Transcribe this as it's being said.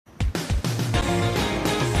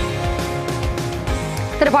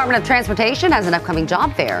The Department of Transportation has an upcoming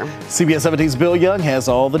job fair. CBS 17's Bill Young has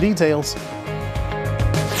all the details.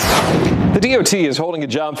 The DOT is holding a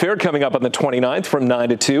job fair coming up on the 29th from 9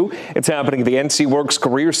 to 2. It's happening at the NC Works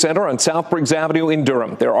Career Center on South Briggs Avenue in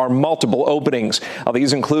Durham. There are multiple openings.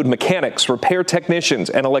 These include mechanics, repair technicians,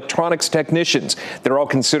 and electronics technicians. They're all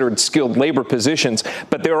considered skilled labor positions,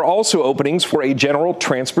 but there are also openings for a general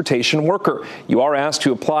transportation worker. You are asked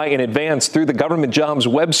to apply in advance through the government jobs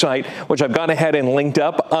website, which I've gone ahead and linked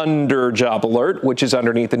up under Job Alert, which is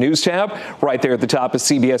underneath the news tab, right there at the top of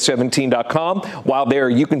CBS17.com. While there,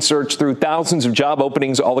 you can search through thousands of job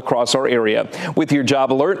openings all across our area. With your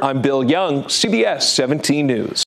Job Alert, I'm Bill Young, CBS 17 News.